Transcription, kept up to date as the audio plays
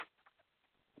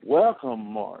Welcome,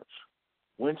 March.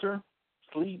 Winter,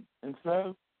 sleet, and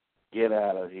snow? Get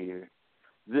out of here.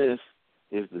 This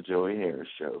is the Joey Harris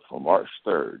Show for March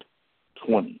 3rd,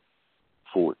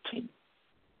 2014.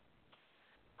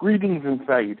 Greetings and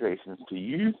salutations to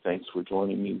you. Thanks for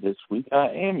joining me this week. I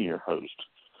am your host,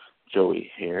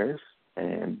 Joey Harris,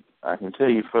 and I can tell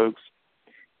you, folks,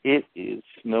 it is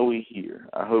snowy here.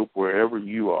 I hope wherever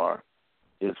you are,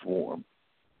 it's warm.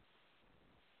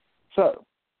 So,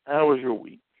 how was your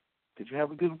week? Did you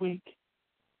have a good week?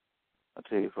 I'll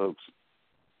tell you, folks,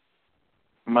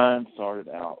 mine started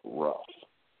out rough.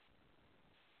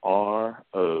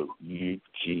 R-O-U-G-H.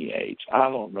 I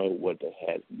don't know what they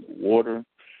had in the water.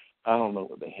 I don't know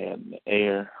what they had in the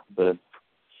air, but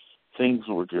things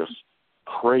were just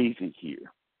crazy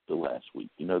here the last week.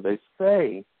 You know, they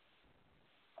say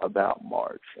about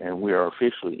March, and we are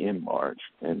officially in March,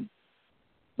 and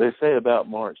they say about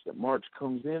March that March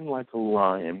comes in like a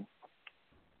lion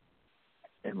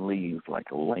and leaves like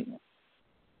a lamb.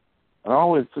 I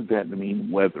always took that to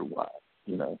mean weather-wise.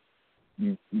 You know,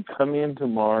 you come into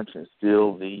March and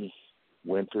still the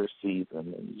winter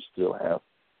season, and you still have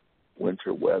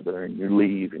winter weather, and you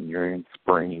leave and you're in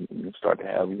spring, and you start to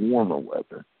have warmer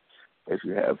weather as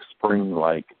you have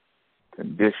spring-like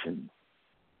conditions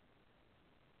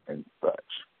and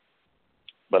such.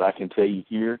 But I can tell you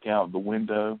here, out the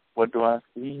window, what do I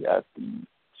see? I see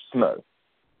snow.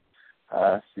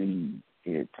 I see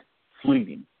it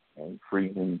sleeting and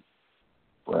freezing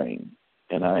rain.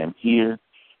 And I am here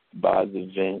by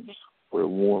the vents where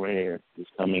warm air is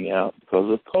coming out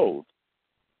because it's cold.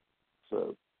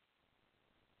 So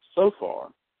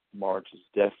far, March is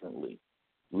definitely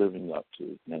living up to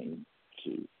its name,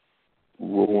 to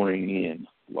roaring in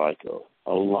like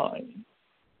a lion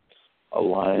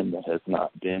that has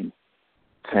not been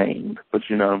tamed. But,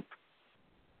 you know,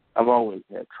 I've always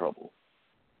had trouble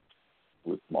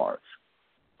with March.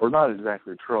 Or not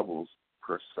exactly troubles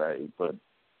per se, but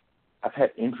I've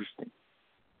had interesting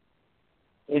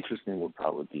would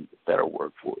probably be the better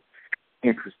word for it,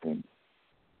 interesting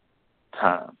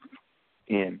times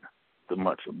in the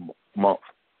month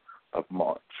of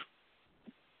March.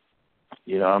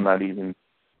 You know, I didn't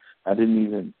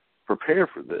even prepare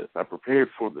for this. I prepared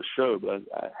for the show, but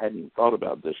I hadn't even thought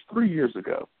about this. 3 years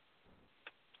ago,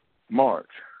 March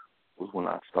was when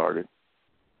I started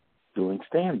doing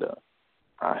stand-up.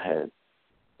 I had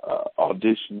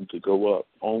auditioned to go up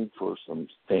on for some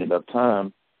stand-up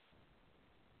time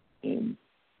in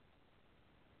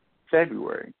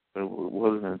February, but it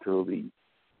wasn't until the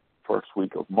first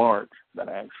week of March that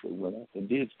I actually went up and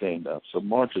did stand-up. So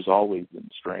March has always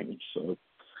been strange. So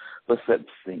let's set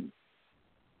the scene.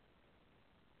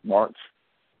 March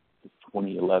of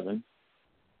 2011,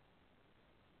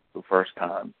 the first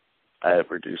time I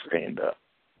ever do stand-up.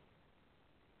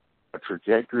 A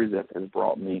trajectory that has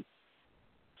brought me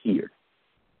here,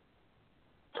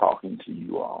 talking to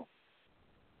you all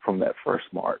from that first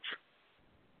March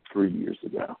 3 years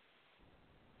ago.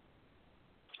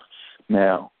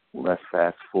 Now, let's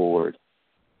fast forward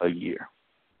a year.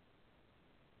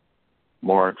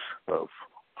 March of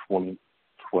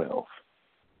 2012.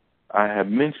 I have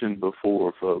mentioned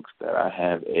before, folks, that I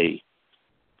have a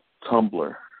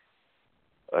Tumblr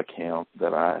account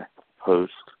that I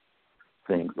post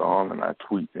things on, and I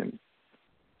tweet them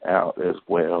out as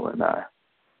well, and I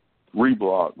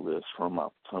reblog this from my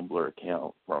Tumblr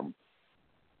account from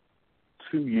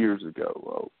 2 years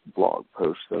ago, a blog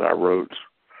post that I wrote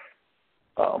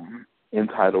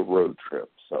entitled Road Trip.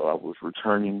 So I was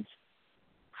returning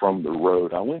from the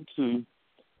road. I went to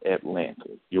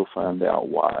Atlanta. You'll find out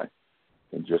why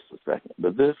in just a second.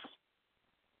 But this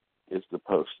is the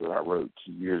post that I wrote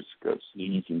 2 years ago, so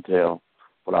you can tell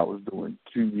what I was doing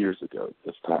 2 years ago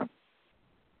this time.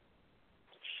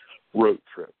 Road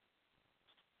trip.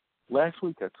 Last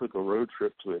week I took a road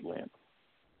trip to Atlanta.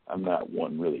 I'm not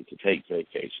one really to take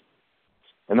vacation.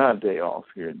 And not a day off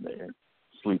here and there.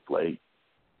 Sleep late,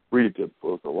 read a good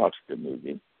book, or watch a good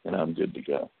movie, and I'm good to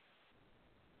go.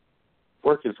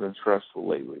 Work has been stressful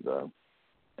lately, though,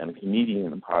 and a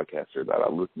comedian and podcaster that I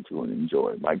listen to and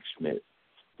enjoy, Mike Schmidt,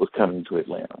 was coming to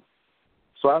Atlanta.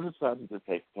 So I decided to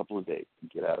take a couple of days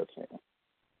and get out of town.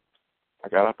 I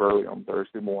got up early on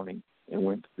Thursday morning and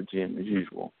went to the gym as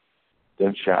usual,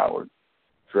 then showered,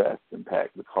 dressed, and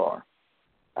packed the car.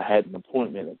 I had an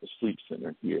appointment at the sleep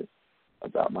center here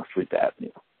about my sleep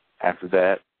apnea. After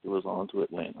that, it was on to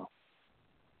Atlanta.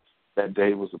 That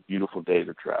day was a beautiful day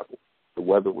to travel. The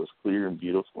weather was clear and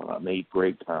beautiful, and I made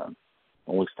great time,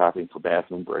 only stopping for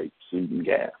bathroom breaks, food, and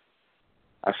gas.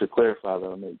 I should clarify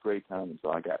that I made great time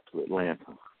until I got to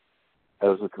Atlanta. That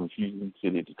was a confusing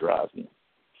city to drive in.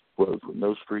 Roads with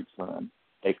no street sign,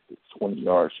 exits 20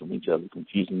 yards from each other,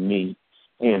 confusing me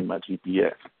and my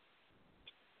GPS.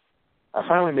 I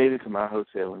finally made it to my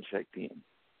hotel and checked in,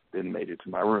 then made it to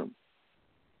my room.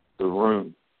 The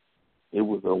room, it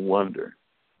was a wonder.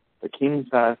 A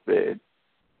king-size bed,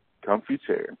 comfy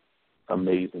chair,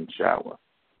 amazing shower.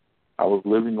 I was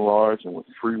living large and with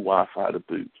free Wi-Fi to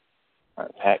boot. I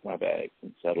packed my bags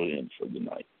and settled in for the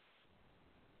night.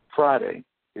 Friday,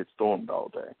 it stormed all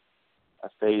day. I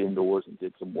stayed indoors and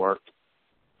did some work,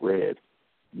 read,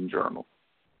 and journaled.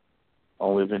 I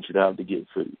only ventured out to get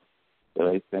food. That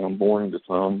may sound boring to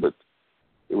some, but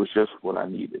it was just what I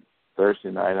needed.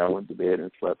 Thursday night, I went to bed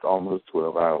and slept almost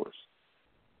 12 hours.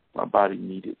 My body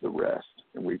needed the rest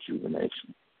and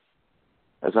rejuvenation.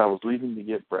 As I was leaving to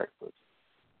get breakfast,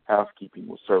 housekeeping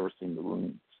was servicing the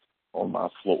rooms on my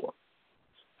floor.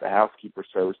 The housekeeper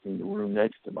servicing the room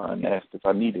next to mine asked if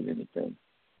I needed anything.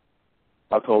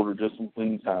 I told her just some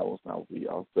clean towels and I would be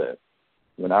all set.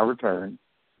 When I returned,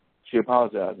 she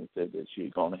apologized and said that she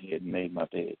had gone ahead and made my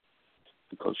bed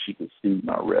because she could see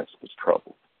my rest was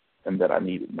troubled and that I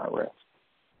needed my rest.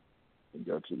 And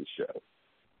go to the show.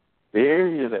 The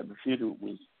area that the theater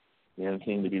was in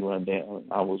seemed to be run down.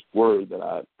 I was worried that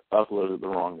I uploaded the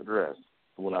wrong address.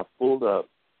 When I pulled up,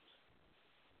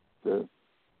 the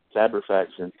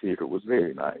Satisfaction Theater was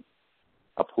very nice.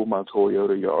 I pulled my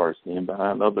Toyota Yaris in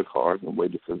behind other cars and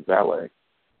waited for the valet.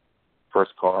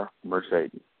 First car,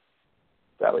 Mercedes.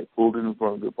 Valet pulled in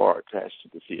front of the bar attached to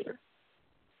the theater.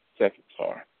 Second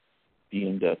car,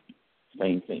 BMW.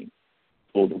 Same thing.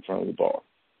 Pulled in front of the bar.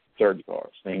 Third car,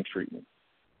 same treatment.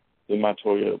 Then my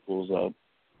Toyota pulls up,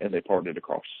 and they parked it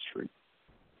across the street.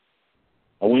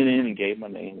 I went in and gave my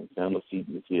name and found a seat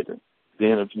in the theater.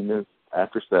 Then, a few minutes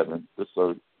after 7, the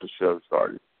show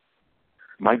started.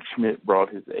 Mike Schmidt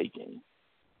brought his A-game.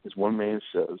 His one-man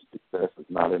show, success is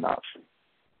not an option.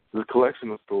 It's a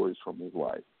collection of stories from his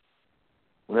life.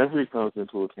 Whenever he comes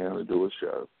into a town to do a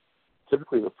show,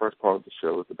 typically the first part of the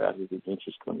show is about his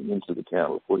adventures coming into the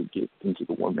town before he gets into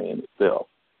the one-man itself.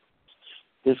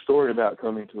 His story about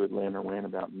coming to Atlanta ran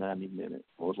about 90 minutes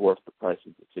and was worth the price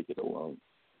of the ticket alone.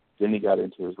 Then he got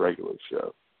into his regular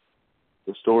show.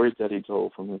 The stories that he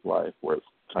told from his life were at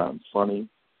times funny,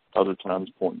 other times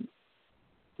poignant,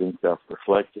 then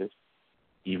self-reflective,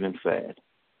 even sad.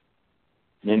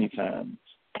 Many times,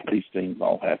 these things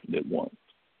all happened at once.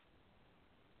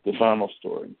 The final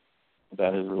story,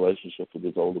 about his relationship with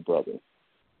his older brother,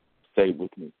 stayed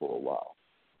with me for a while.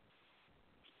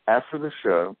 After the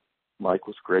show, Mike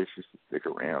was gracious to stick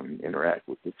around and interact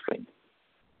with his fans.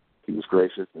 He was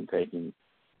gracious in taking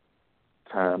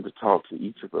time to talk to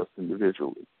each of us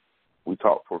individually. We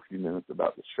talked for a few minutes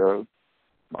about the show,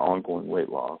 my ongoing weight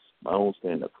loss, my own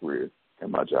stand-up career,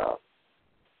 and my job.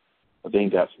 I then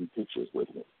got some pictures with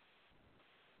him.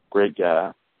 Great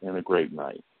guy and a great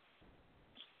night.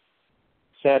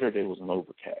 Saturday was an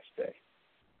overcast day.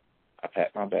 I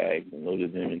packed my bags and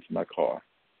loaded them into my car.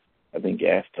 I then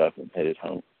gassed up and headed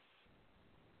home.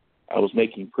 I was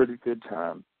making pretty good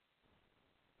time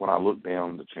when I looked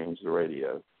down to change the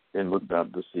radio, then looked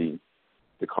up to see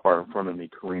the car in front of me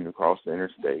careen across the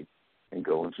interstate and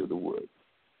go into the woods.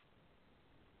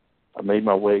 I made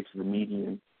my way to the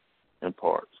median and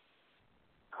parked.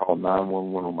 Called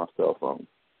 911 on my cell phone.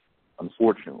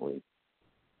 Unfortunately,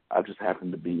 I just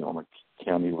happened to be on a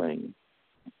county lane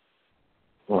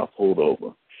when I pulled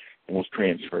over and was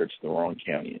transferred to the wrong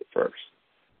county at first.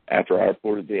 After I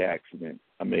reported the accident,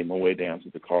 I made my way down to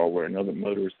the car where another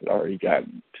motorist had already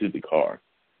gotten to the car.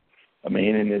 A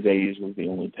man in his 80s was the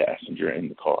only passenger in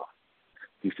the car.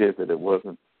 He said that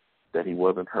he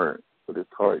wasn't hurt, but his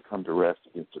car had come to rest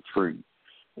against a tree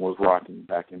and was rocking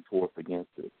back and forth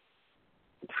against it.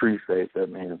 The tree saved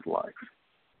that man's life.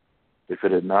 If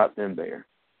it had not been there,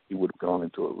 he would have gone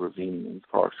into a ravine and his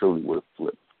car surely would have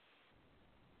flipped.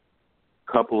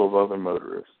 A couple of other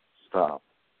motorists stopped,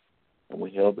 and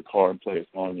we held the car in place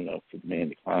long enough for the man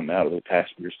to climb out of the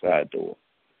passenger side door.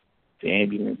 The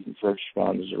ambulance and first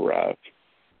responders arrived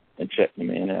and checked the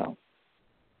man out.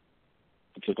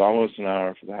 It took almost an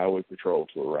hour for the highway patrol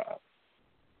to arrive.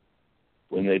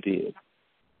 When they did,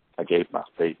 I gave my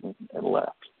statement and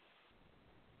left.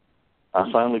 I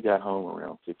finally got home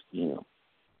around 6 p.m.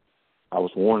 I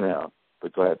was worn out,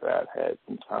 but glad that I'd had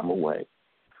some time away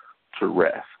to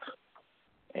rest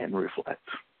and reflect.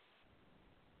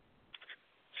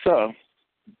 So,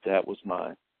 that was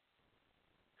my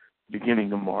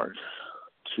beginning of March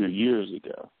 2 years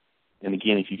ago. And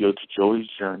again, if you go to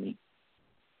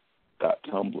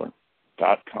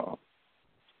joeysjourney.tumblr.com,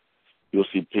 you'll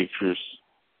see pictures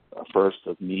first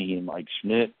of me and Mike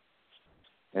Schmidt,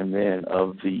 and then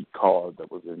of the car that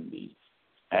was in the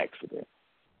accident.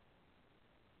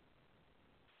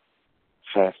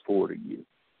 Fast forward a year,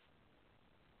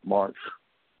 March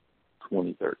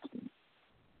 2013.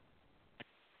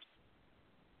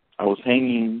 I was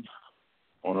hanging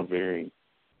on a very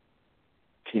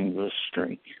tenuous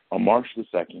string. On March the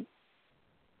 2nd,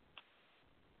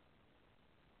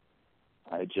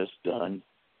 I had just done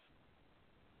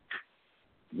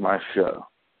my show,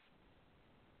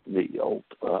 the old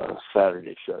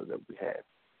Saturday show that we had.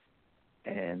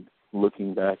 And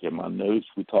looking back at my notes,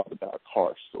 we talked about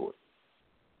car stories,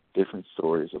 different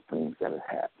stories of things that had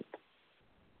happened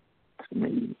to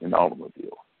me in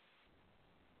automobile.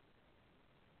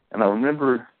 And I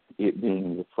remember it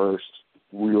being the first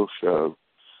real show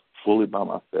fully by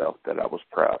myself that I was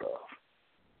proud of.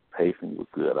 Pacing was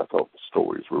good. I thought the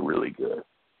stories were really good.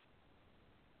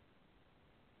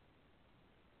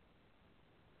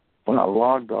 When I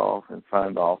logged off and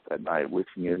signed off that night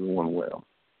wishing everyone well,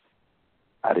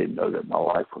 I didn't know that my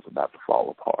life was about to fall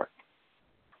apart.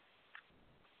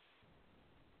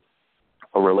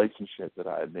 A relationship that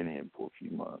I had been in for a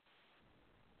few months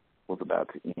was about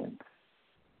to end,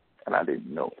 and I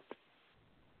didn't know it.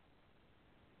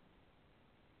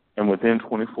 And within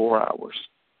 24 hours,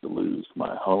 to lose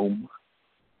my home,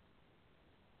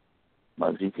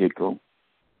 my vehicle,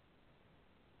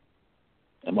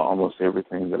 and almost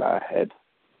everything that I had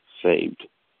saved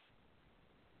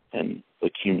and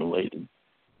accumulated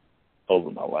over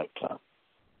my lifetime.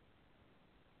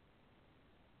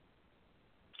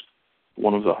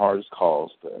 One of the hardest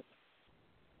calls that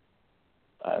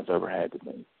I've ever had to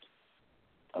make.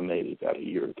 I made it about a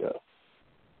year ago,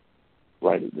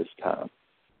 right at this time.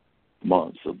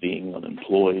 Months of being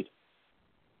unemployed,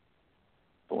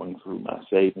 going through my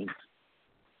savings,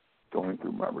 going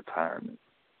through my retirement,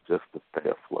 just to stay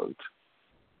afloat.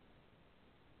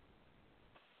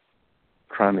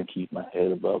 Trying to keep my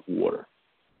head above water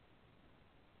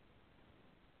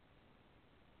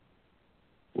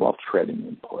while treading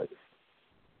in place.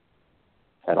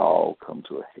 Had all come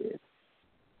to a head.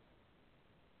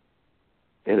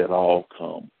 It had all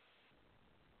come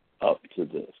up to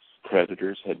this.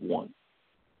 Creditors had won.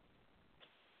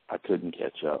 I couldn't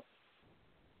catch up.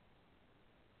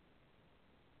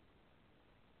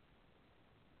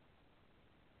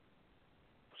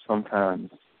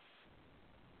 Sometimes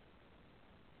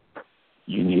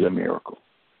you need a miracle.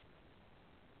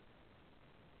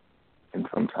 And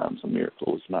sometimes a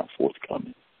miracle is not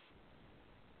forthcoming.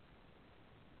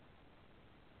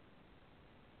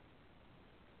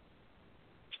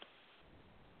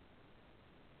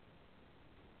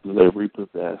 They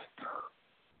repossessed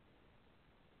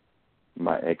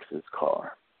my ex's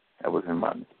car that was in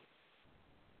my name.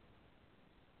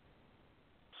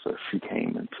 So she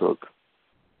came and took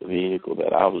the vehicle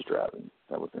that I was driving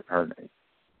that was in her name.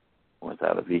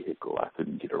 Without a vehicle, I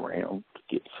couldn't get around to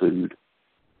get food.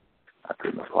 I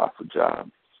couldn't apply for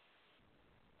jobs.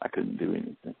 I couldn't do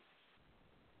anything.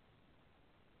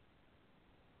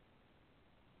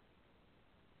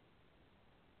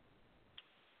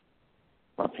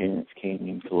 My parents came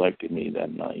and collected me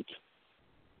that night.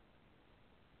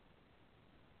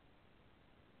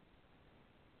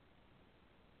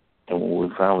 And when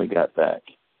we finally got back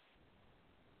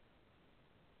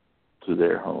to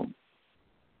their home,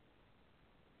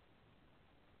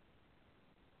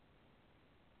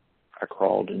 I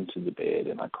crawled into the bed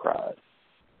and I cried.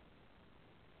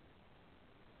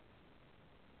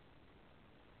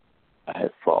 I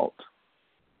had fought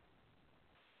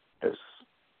as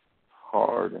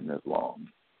hard and as long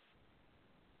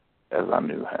as I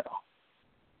knew how.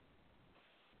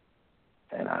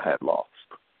 And I had lost.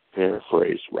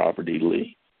 Paraphrase Robert E.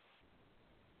 Lee.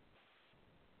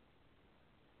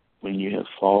 When you have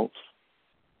fought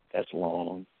as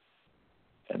long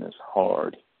and as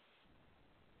hard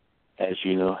as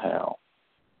you know how,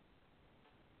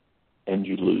 and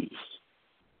you lose.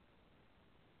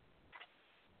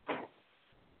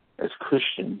 As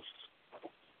Christians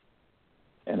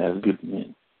and as good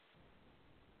men,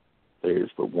 there is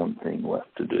but one thing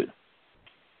left to do.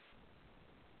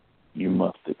 You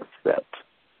must accept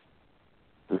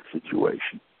the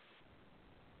situation.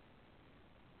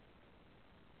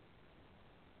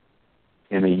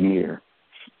 In a year,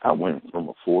 I went from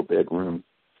a 4-bedroom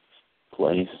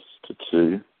place to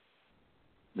 2,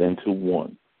 then to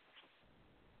 1.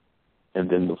 And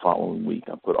then the following week,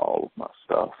 I put all of my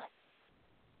stuff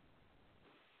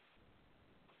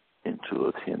into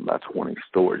a 10 by 20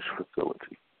 storage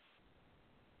facility.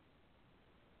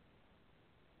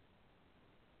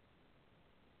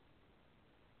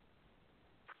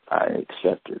 I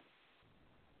accepted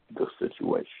the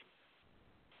situation.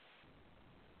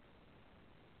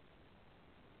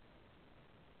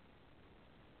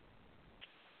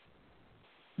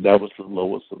 That was the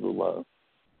lowest of the low.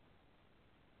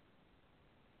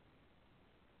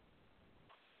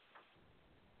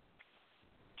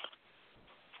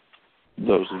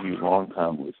 Those of you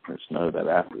long-time listeners know that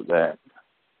after that,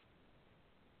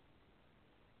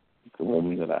 the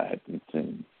woman that I had been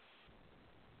seeing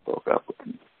broke up with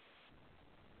me.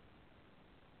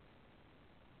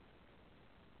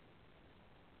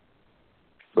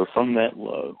 But from that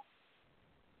low,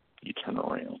 you turn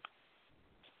around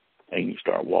and you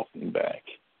start walking back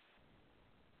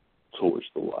towards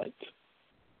the light.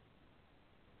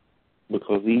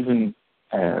 Because even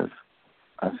as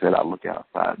I said, I look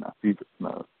outside and I see the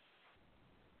snow,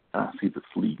 I see the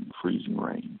sleet and freezing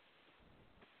rain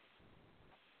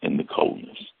and the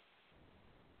coldness.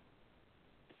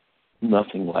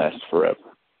 Nothing lasts forever.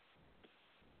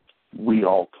 We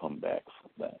all come back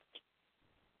from that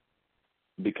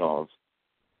because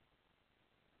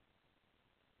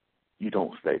you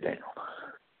don't stay down.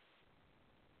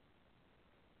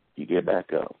 You get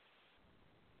back up,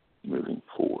 moving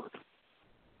forward.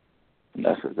 And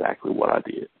that's exactly what I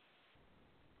did.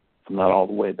 I'm not all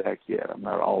the way back yet. I'm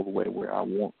not all the way where I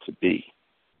want to be.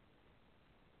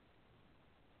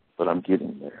 But I'm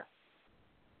getting there.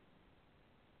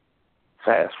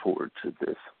 Fast forward to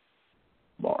this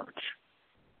March.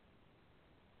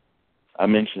 I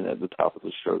mentioned at the top of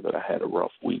the show that I had a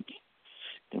rough week.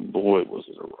 And boy, was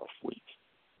it a rough week.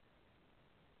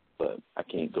 But I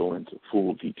can't go into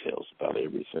full details about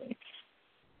everything.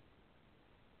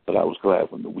 But I was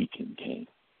glad when the weekend came.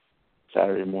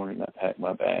 Saturday morning, I packed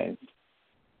my bags.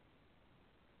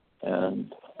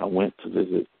 And I went to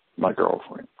visit my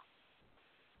girlfriend.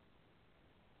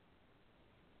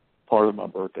 Part of my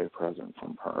birthday present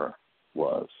from her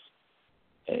was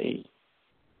a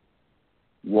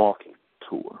walking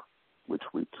tour, which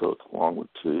we took along with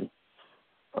two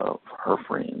of her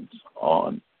friends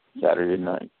on Saturday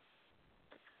night.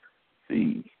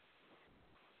 The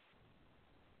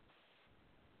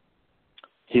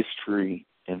History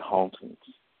and Hauntings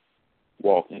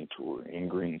walking tour in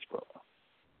Greensboro.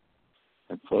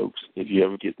 And folks, if you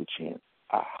ever get the chance,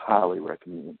 I highly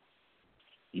recommend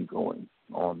you going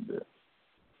on this.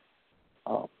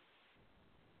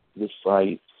 The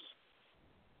sights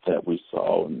that we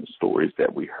saw and the stories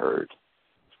that we heard,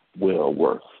 well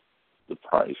worth the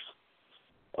price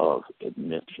of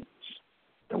admissions.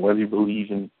 And whether you believe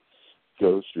in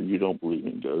ghosts or you don't believe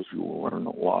in ghosts, you will learn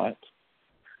a lot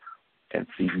and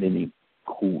see many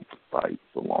cool sights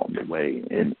along the way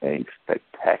in a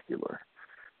spectacular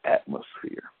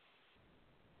atmosphere.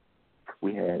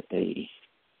 We had a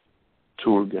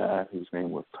tour guide whose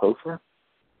name was Topher,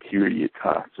 period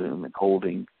costume, and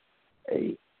holding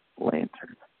a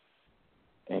lantern.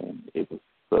 And it was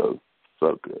so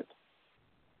good.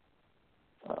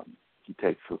 He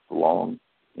takes us along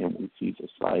and we see the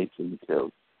sights, and he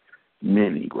tells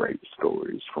many great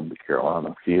stories from the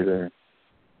Carolina Theater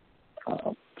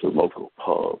to local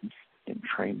pubs and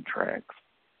train tracks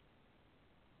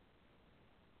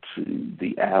to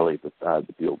the alley beside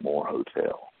the Biltmore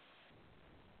Hotel.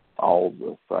 All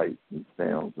the sights and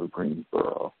sounds of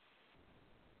Greensboro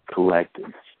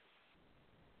collected,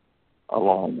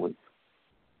 along with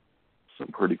some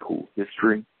pretty cool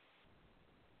history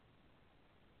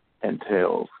and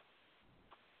tales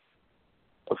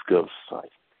of ghost sights.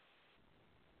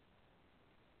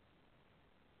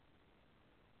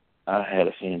 I had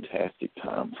a fantastic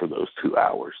time for those 2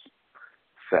 hours.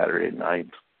 Saturday night,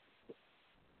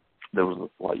 there was a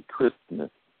slight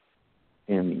crispness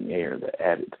in the air that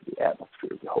added to the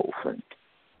atmosphere of the whole thing.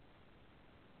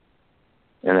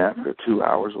 And after 2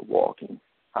 hours of walking,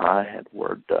 I had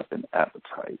worked up an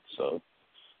appetite, so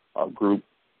our group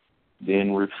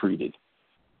then retreated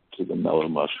to the Mellow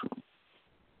Mushroom,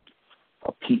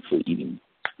 a pizza eating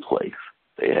place.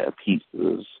 They have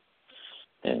pizzas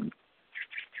and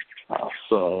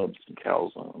subs and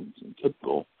calzones and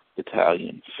typical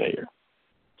Italian fare.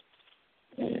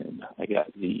 And I got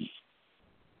the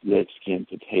Mexican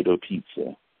potato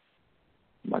pizza.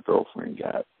 My girlfriend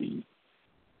got the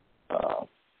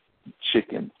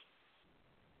chicken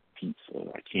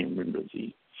pizza. I can't remember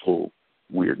the full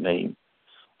weird name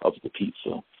of the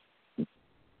pizza.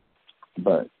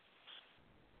 But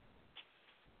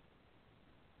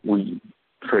we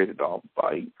traded off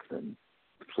bites and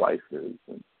slices,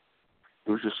 and it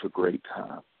was just a great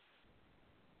time.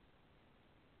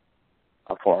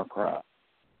 A far cry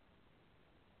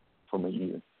from a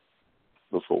year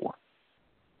before.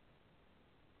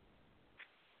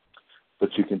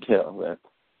 But you can tell that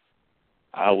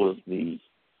I was the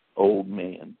old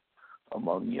man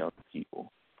among young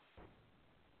people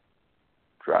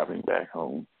driving back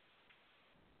home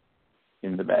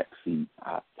in the back seat.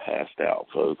 I passed out,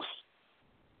 folks.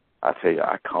 I tell you,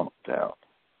 I conked out.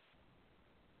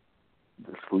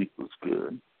 The sleep was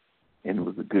good, and it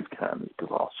was a good kind of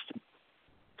exhaustion.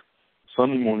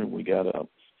 Sunday morning, we got up.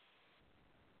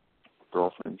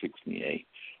 Girlfriend fixed me a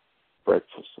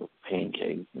breakfast of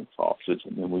pancakes and sausage,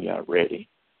 and then we got ready.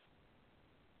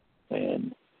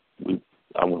 And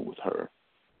I went with her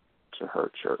to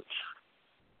her church.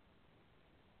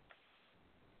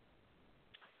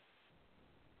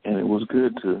 And it was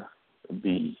good to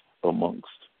be amongst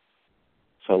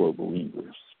fellow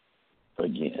believers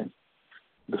again.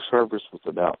 The service was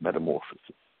about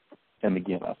metamorphosis. And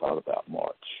again, I thought about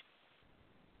March.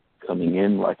 Coming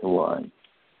in like a lion,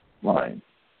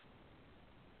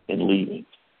 and leaving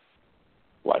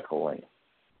like a lamb.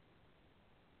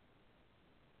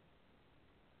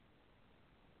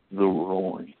 The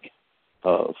roaring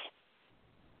of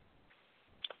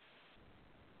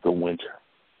the winter,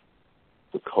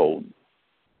 the cold,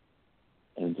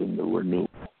 and then the renewal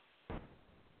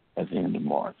at the end of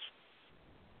March.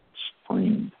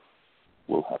 Spring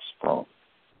will have sprung.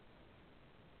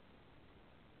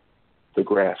 The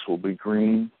grass will be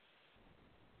green.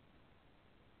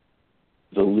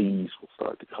 The leaves will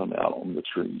start to come out on the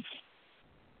trees.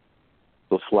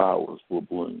 The flowers will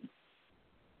bloom.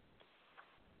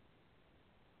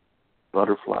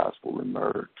 Butterflies will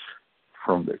emerge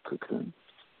from their cocoons.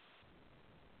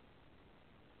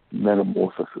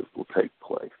 Metamorphosis will take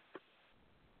place.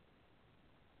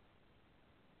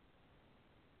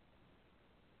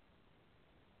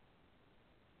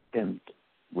 And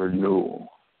renewal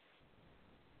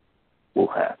will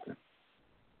happen.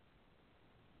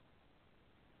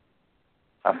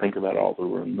 I think about all the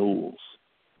renewals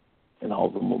and all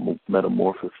the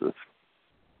metamorphoses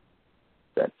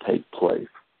that take place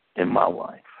in my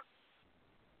life.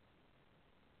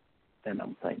 And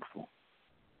I'm thankful.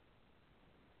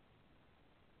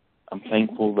 I'm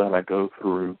thankful that I go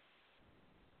through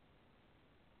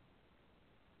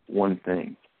one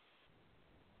thing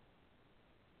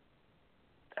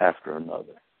after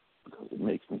another because it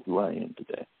makes me who I am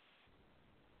today.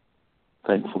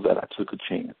 Thankful that I took a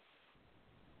chance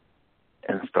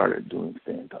and started doing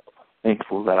stand-up.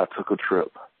 Thankful that I took a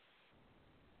trip,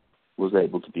 was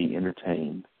able to be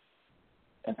entertained,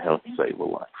 and help save a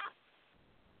life.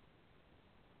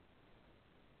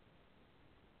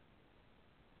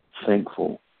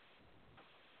 Thankful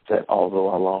that although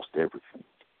I lost everything,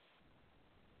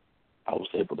 I was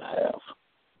able to have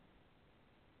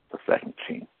a second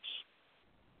chance.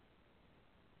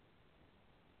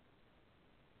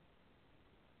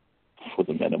 For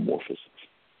the metamorphosis.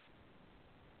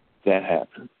 That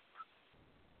happens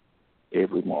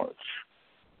every March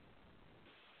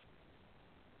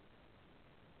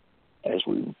as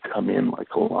we come in like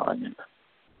a lion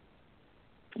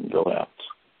and go out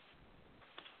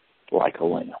like a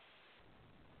lamb.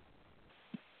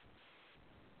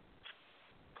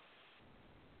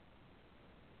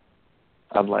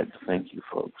 I'd like to thank you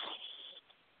folks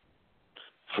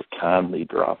for kindly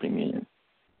dropping in,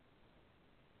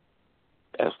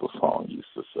 as the song used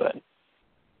to say.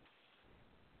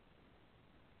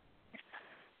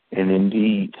 And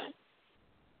indeed,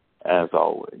 as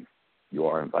always, you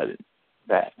are invited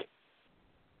back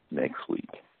next week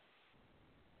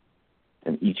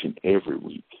and each and every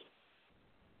week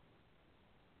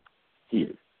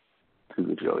here to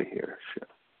the Joey Harris Show.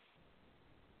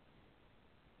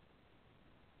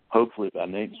 Hopefully by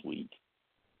next week,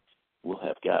 we'll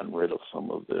have gotten rid of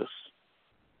some of this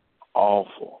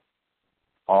awful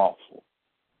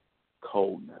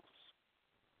coldness,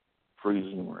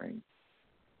 freezing rain,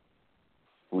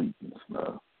 sleet and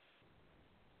snow,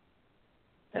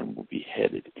 and we'll be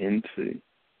headed into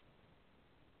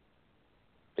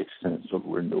a sense of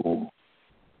renewal,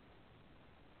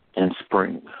 and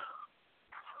spring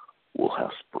will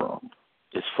have sprung.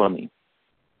 It's funny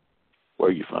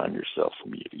where you find yourself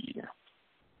from year to year.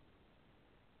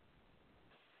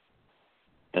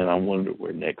 And I wonder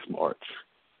where next March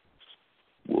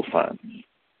will find me.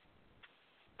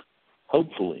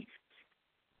 Hopefully,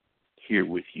 here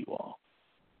with you all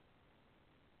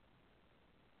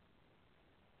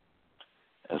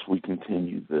as we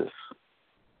continue this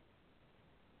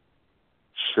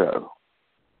show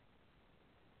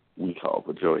we call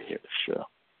the Joey Harris Show.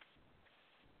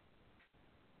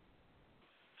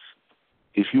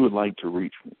 If you would like to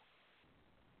reach me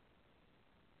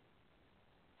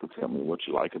to tell me what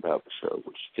you like about the show,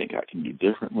 what you think I can do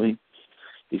differently,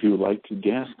 if you would like to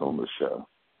guest on the show,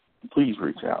 please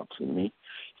reach out to me.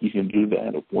 You can do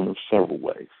that in one of several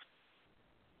ways.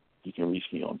 You can reach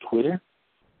me on Twitter.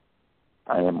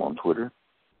 I am on Twitter.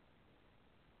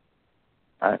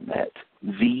 I'm at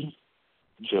The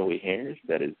Joey Harris.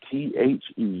 That is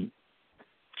TheJoeyHarris.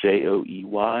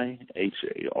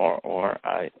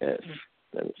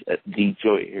 That is at The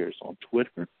Joey Harris on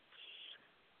Twitter.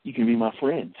 You can be my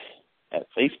friend at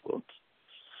Facebook.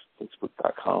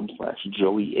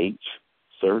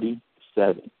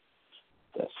 Facebook.com/JoeyH37.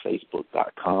 That's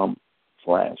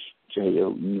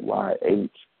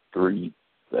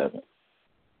Facebook.com/JoeyH37.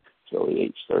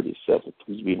 JoeyH37.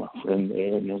 Please be my friend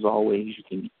there. And as always, you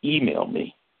can email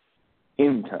me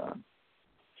anytime.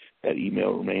 That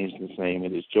email remains the same.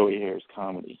 It is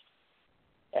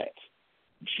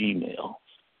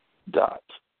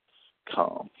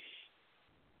joeyharriscomedy@gmail.com.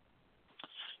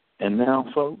 And now,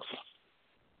 folks,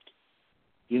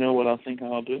 you know what I think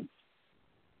I'll do?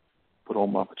 Put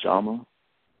on my pajama.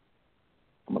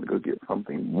 I'm going to go get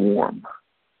something warm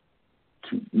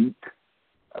to eat.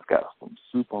 I've got some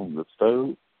soup on the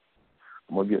stove.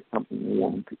 I'm going to get something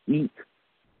warm to eat.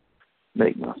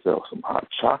 Make myself some hot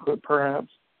chocolate,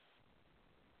 perhaps.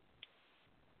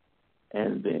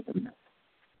 And then,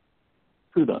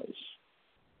 who knows,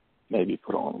 maybe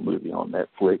put on a movie on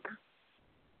Netflix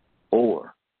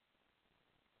or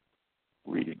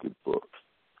read a good book.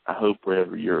 I hope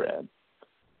wherever you're at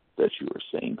that you are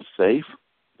staying safe,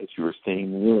 that you are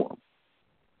staying warm,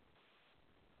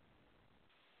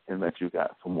 and that you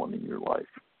got someone in your life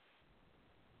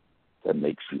that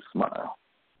makes you smile.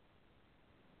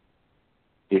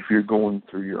 If you're going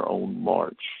through your own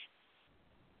March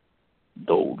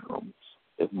doldrums,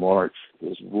 if March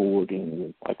is roared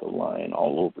in like a lion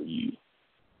all over you,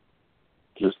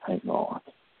 just hang on.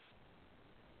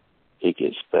 It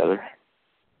gets better.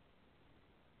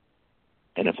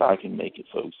 And if I can make it,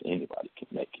 folks, anybody can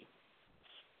make it.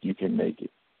 You can make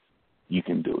it. You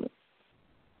can do it.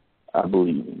 I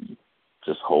believe in you.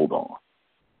 Just hold on.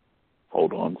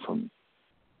 Hold on from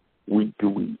week to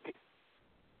week,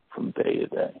 from day to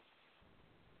day.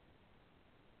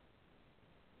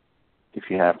 If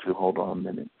you have to, hold on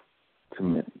minute to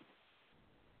minute.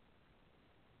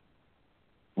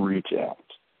 Reach out.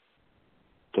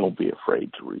 Don't be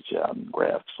afraid to reach out and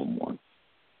grab someone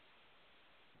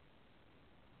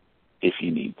if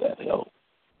you need that help.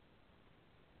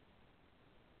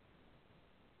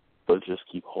 But just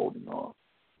keep holding on.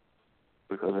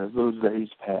 Because as those days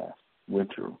pass,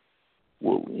 winter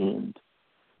will end,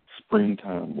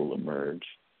 springtime will emerge,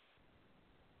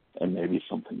 and maybe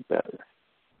something better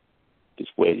is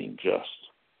waiting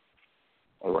just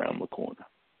around the corner.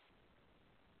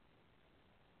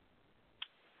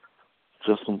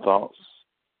 Just some thoughts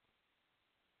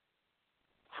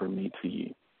from me to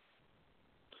you.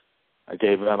 I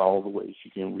gave out all the ways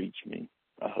you can reach me.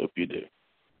 I hope you do.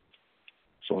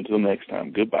 So until next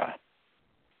time, goodbye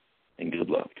and good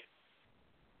luck.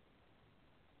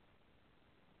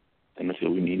 And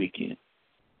until we meet again,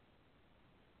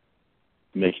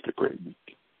 make it a great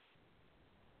week.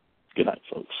 Good night,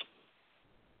 folks.